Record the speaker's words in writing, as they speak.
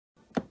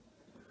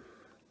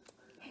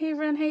Hey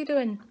everyone, how you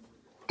doing?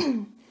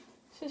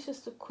 This is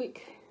just a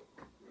quick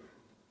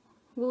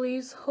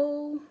Woolies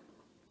haul.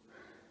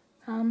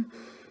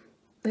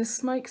 There's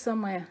smoke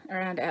somewhere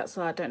around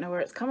outside, don't know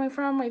where it's coming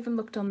from. I even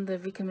looked on the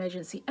Vic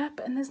Emergency app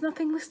and there's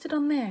nothing listed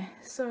on there,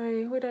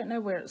 so we don't know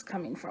where it's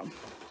coming from.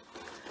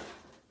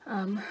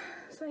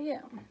 So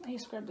yeah, I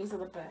just grabbed these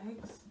other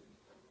bags.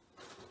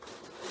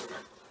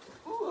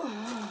 Ooh.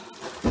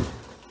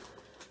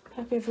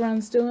 Hope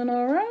everyone's doing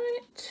alright.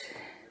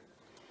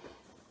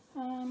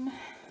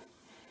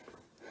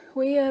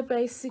 We are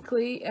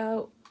basically,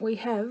 we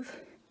have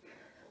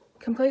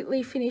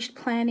completely finished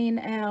planning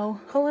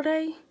our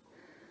holiday.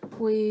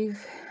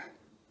 We've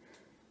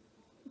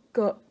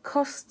got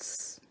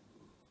costs,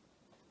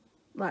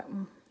 like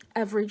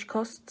average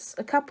costs,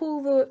 a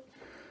couple that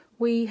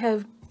we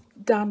have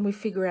done, we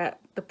figure out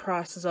the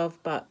prices of,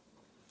 but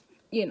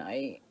you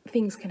know,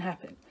 things can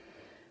happen.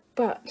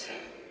 But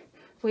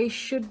we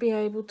should be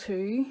able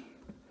to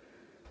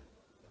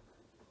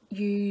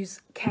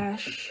use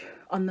cash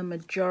on the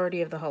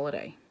majority of the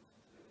holiday.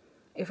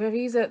 If I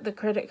use the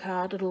credit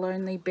card, it'll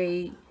only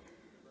be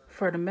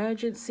for an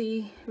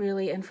emergency,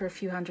 really, and for a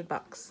few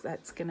 $100.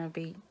 That's gonna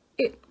be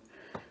it.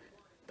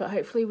 But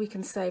hopefully we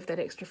can save that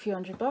extra few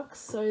 $100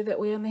 so that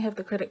we only have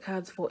the credit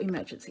cards for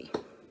emergency.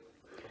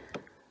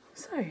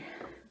 So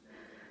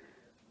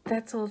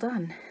that's all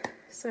done.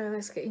 So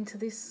let's get into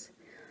this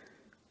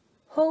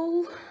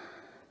haul.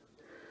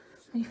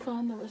 Let me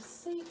find the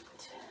receipt.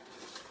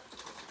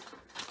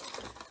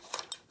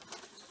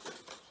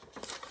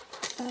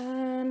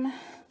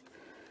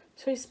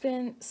 So we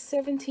spent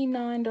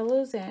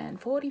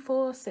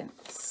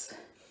 $79.44.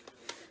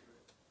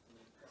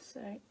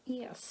 So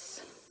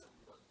yes.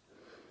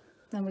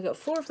 Then we got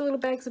 4 of the little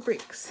bags of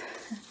bricks.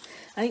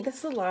 I think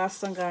that's the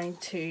last I'm going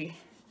to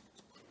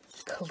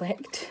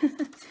collect.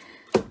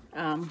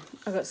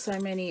 I've got so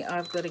many,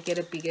 I've got to get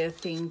a bigger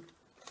thing,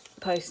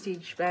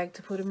 postage bag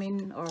to put them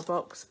in, or a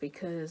box,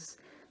 because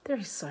there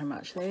is so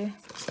much there.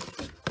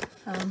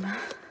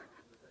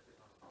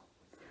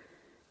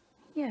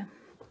 Yeah,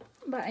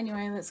 but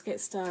anyway, let's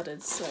get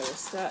started. So we'll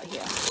start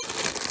here.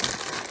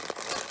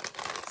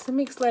 Some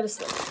mixed lettuce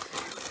leaf.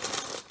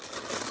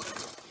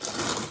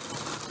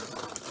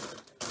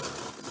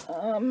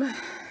 What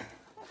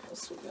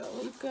else we got?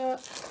 We've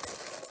got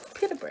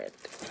pita bread.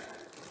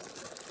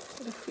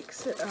 Gotta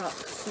fix it up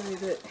so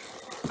that,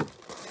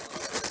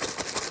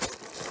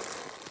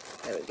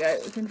 there we go,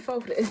 we can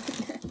fold it.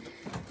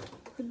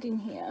 Put it in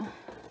here.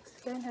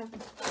 I don't have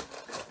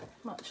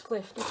much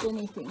left, if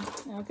anything.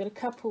 Now I've got a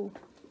couple,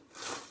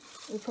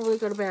 we've probably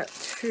got about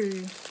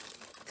 2,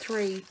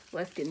 3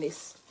 left in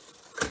this.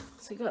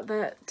 So got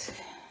that.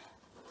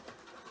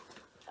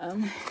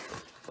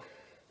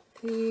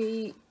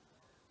 The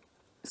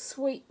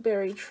sweet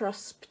berry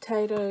truss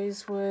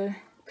tomatoes were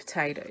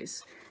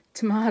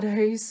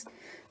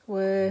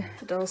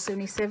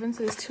 $1.77,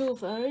 so there's 2 of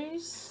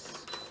those.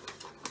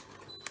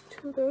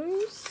 2 of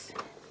those.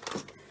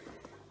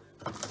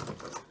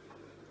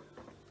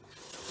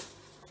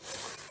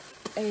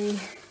 A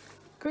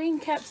green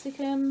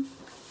capsicum,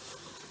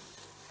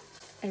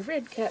 a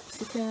red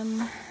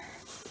capsicum.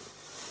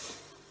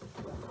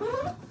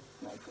 I'll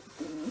put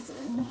things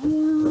in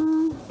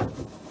here.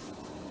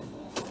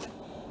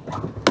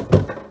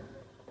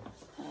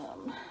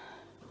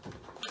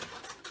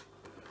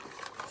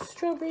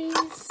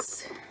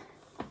 Strawberries.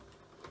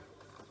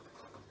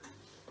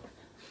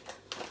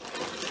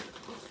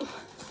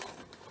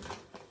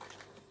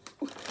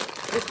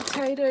 The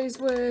potatoes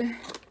were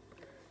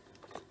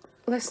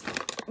less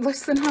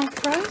than half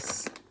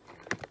price,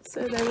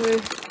 so they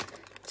were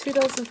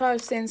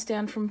 $2.05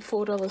 down from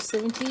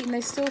 $4.70, and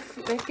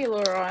they feel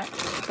all right,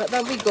 but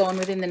they'll be gone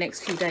within the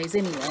next few days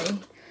anyway.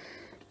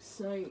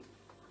 So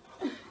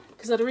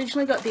because I'd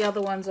originally got the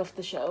other ones off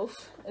the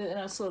shelf and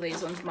I saw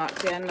these ones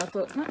marked down, and I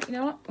thought, no, you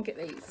know what, I'll get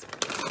these.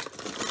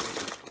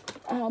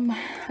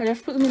 I'd have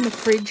to put them in the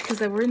fridge because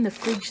they were in the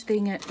fridge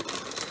thing at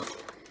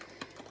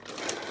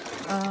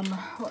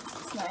what's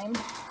its name,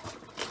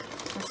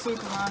 the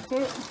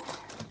supermarket.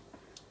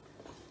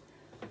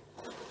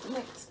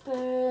 Next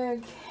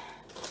bag.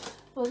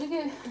 Well,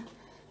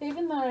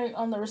 even though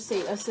on the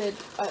receipt I said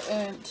I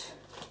earned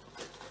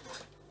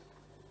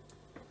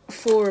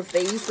 4 of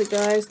these, the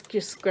guys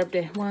just grabbed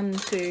a 1,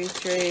 2,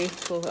 3,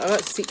 4. I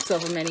got 6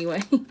 of them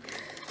anyway.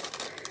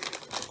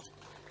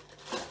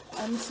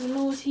 Some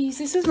naughties.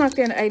 This is marked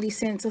down at 80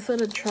 cents. I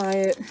thought I'd try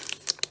it.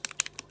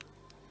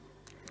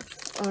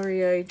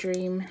 Oreo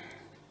Dream.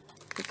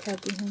 The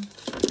cabin.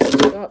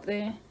 Go up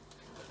there.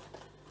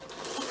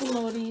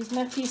 Naughties.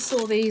 Matthew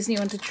saw these and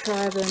he wanted to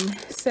try them.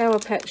 Sour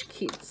Patch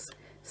Kids.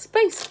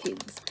 Space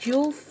Kids.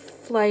 Dual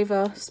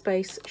flavour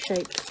space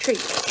shaped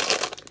treats.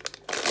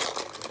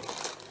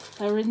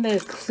 They were in the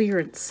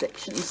clearance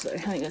section, so I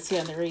think that's the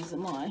only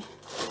reason why.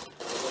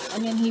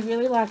 And then he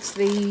really likes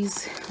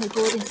these. We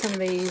bought him some of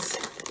these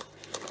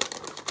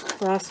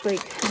last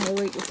week and the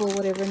week before,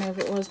 whatever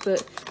it was,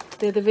 but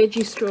they're the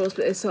veggie straws,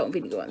 but they're salt and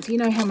vinegar ones. You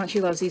know how much he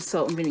loves his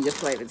salt and vinegar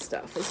flavoured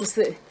stuff. It's just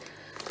that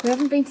we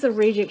haven't been to the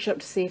reject shop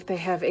to see if they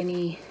have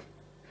any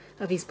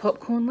of his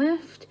popcorn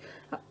left.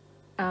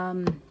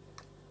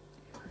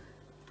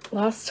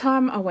 Last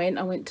time I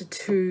went to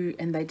 2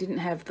 and they didn't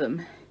have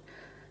them.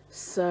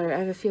 So I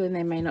have a feeling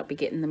they may not be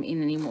getting them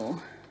in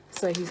anymore.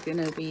 So he's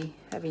going to be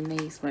having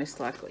these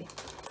most likely.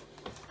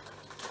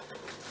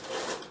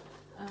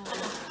 And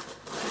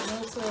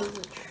also there's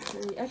a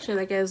tree.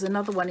 Actually, there's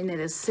another one in there.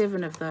 There's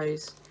 7 of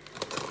those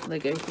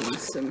Lego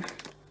things. Some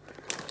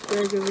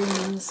burger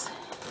rings.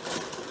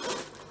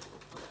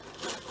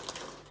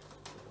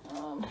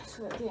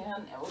 So that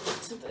down. Now we'll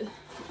get to the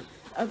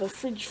other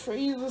fridge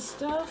freezer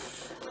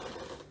stuff.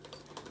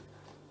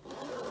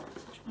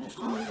 I have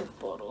to move the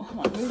bottle. I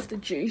might move the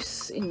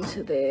juice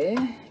into there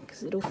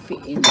because it'll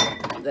fit in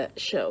that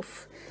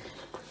shelf.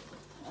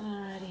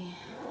 Alrighty.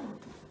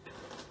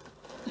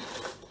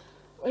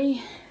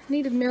 We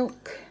needed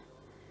milk.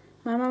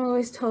 My mum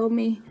always told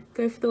me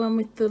go for the one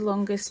with the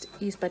longest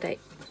use by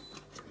date.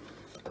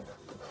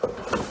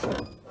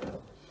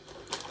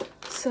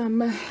 Some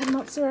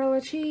mozzarella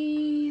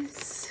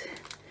cheese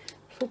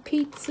for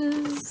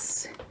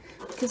pizzas.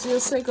 Because we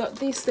also got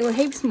this. There were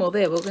heaps more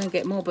there. We were going to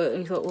get more, but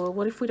we thought, well,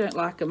 what if we don't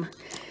like them?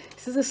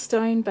 This is a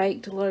stone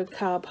baked low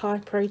carb high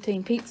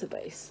protein pizza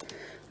base.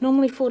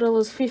 Normally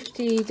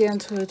 $4.50 down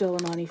to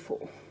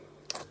 $1.94.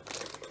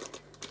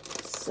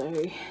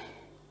 So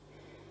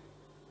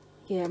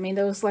yeah, I mean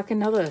there was like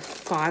another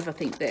 5 I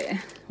think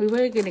there. We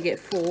were going to get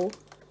 4,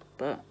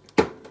 but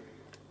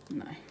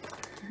no.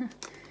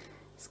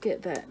 Let's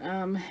get that.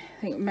 I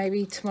think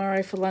maybe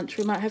tomorrow for lunch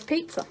we might have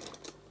pizza.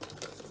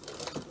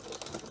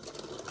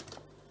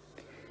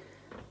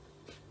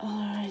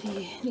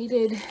 Alrighty,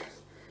 needed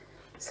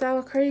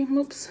sour cream.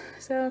 Oops,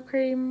 sour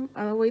cream.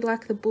 We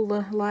like the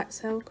Buller light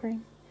sour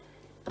cream.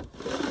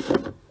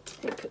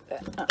 Put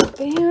that up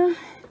there.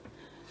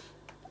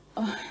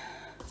 Oh.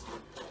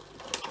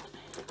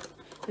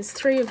 There's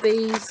 3 of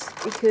these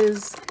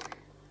because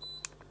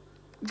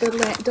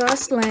the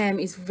diced lamb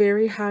is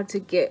very hard to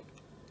get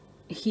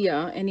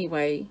here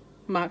anyway,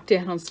 marked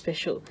down on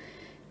special.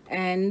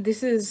 And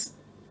this was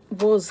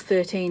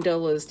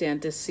 $13 down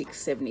to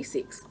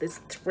 $6.76. There's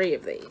 3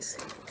 of these.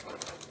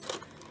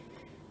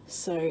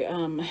 So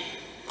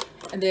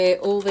and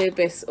all their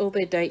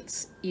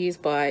dates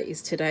used by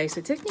is today,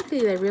 so technically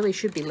they really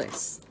should be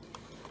less.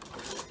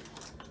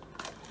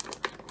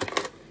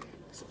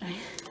 So I'm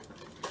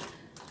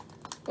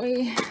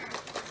going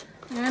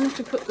to have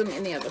to put them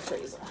in the other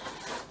freezer.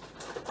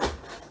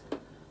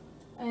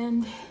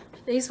 And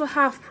these were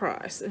half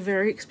price,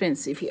 very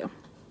expensive here.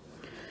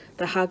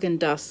 The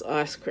Haagen-Dazs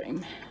ice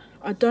cream.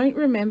 I don't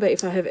remember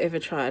if I have ever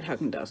tried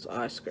Haagen-Dazs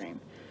ice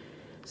cream.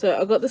 So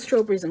I got the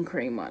strawberries and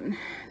cream one.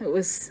 It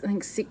was, I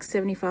think,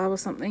 $6.75 or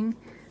something.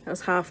 That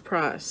was half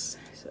price.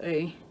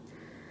 So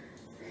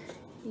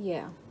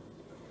yeah,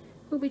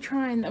 we'll be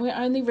trying. I mean,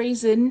 the only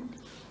reason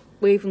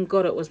we even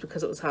got it was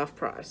because it was half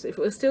price. If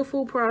it was still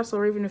full price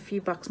or even a few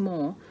bucks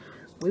more,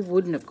 we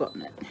wouldn't have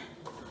gotten it.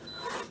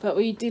 But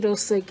we did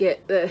also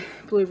get the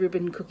blue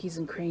ribbon cookies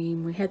and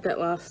cream. We had that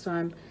last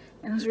time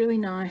and it was really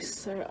nice,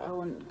 so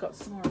I got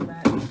some more of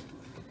that.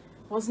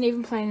 Wasn't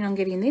even planning on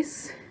getting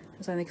this. It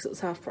was only because it was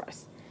half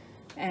price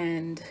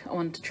and I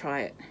wanted to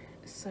try it.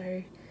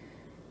 So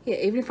yeah,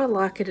 even if I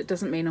like it, it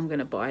doesn't mean I'm going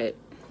to buy it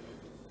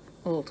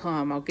all the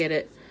time. I'll get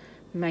it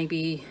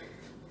maybe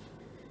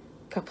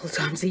a couple of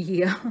times a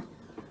year.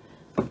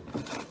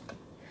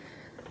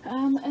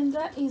 And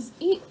that is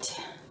it.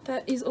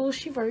 That is all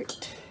she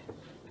wrote.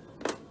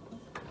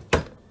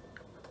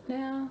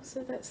 Now,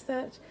 so that's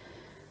that.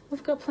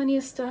 We've got plenty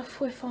of stuff.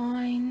 We're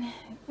fine.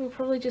 We'll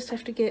probably just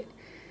have to get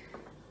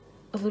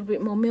a little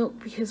bit more milk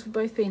because we've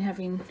both been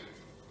having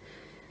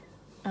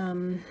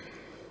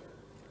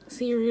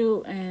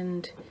cereal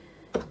and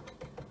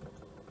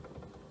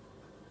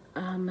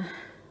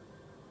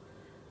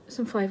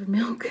some flavoured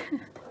milk.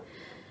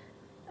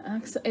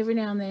 So every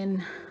now and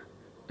then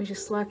we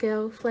just like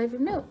our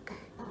flavoured milk.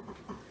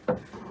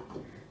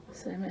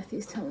 So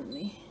Matthew's telling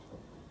me.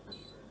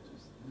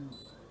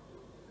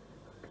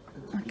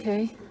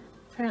 Okay,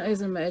 apparently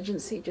there's an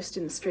emergency just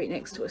in the street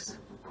next to us.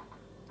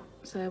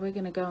 So we're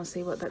going to go and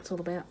see what that's all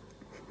about.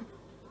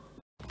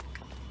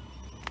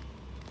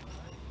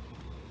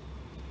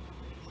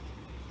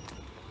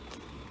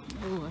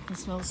 Oh, I can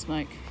smell the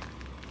smoke.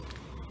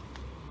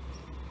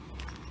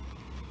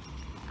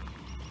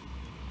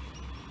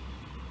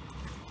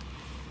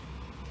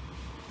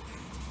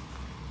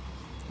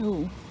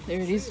 Oh,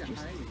 there it is.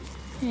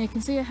 Yeah, you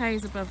can see a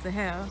haze above the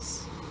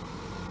house.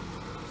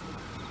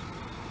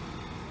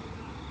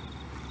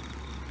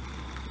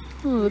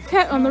 Oh, the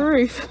cat on the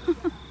roof.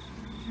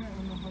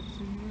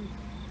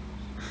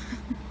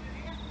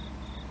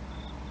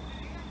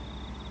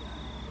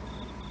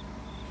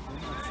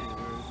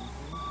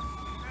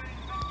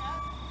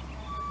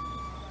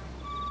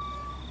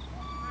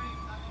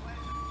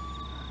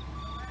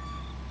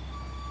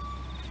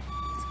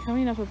 It's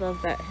coming up above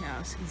that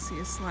house. You can see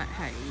a slight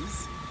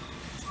haze.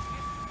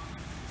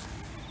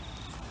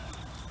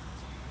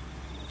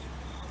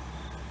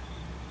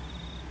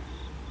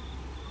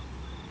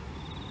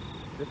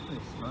 Definitely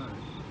smoke.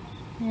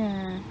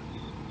 Yeah.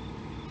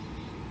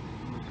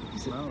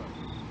 smell it.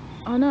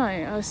 I know,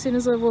 as soon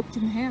as I walked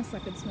in the house I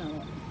could smell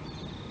it.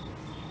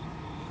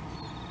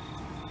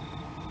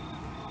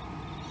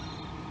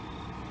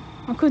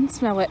 I couldn't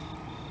smell it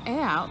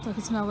out, I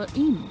could smell it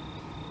in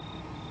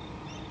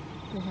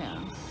the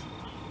house.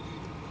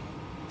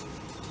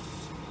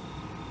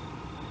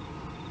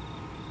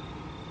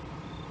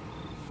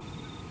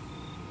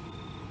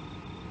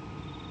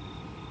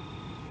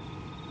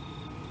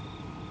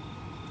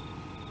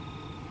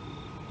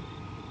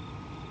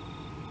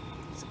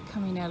 Is it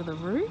coming out of the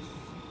roof?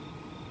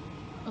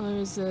 Or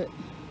is it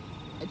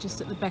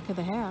just at the back of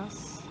the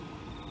house?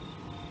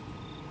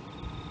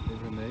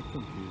 Even they're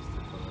confused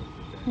if I like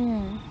the game.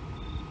 Yeah.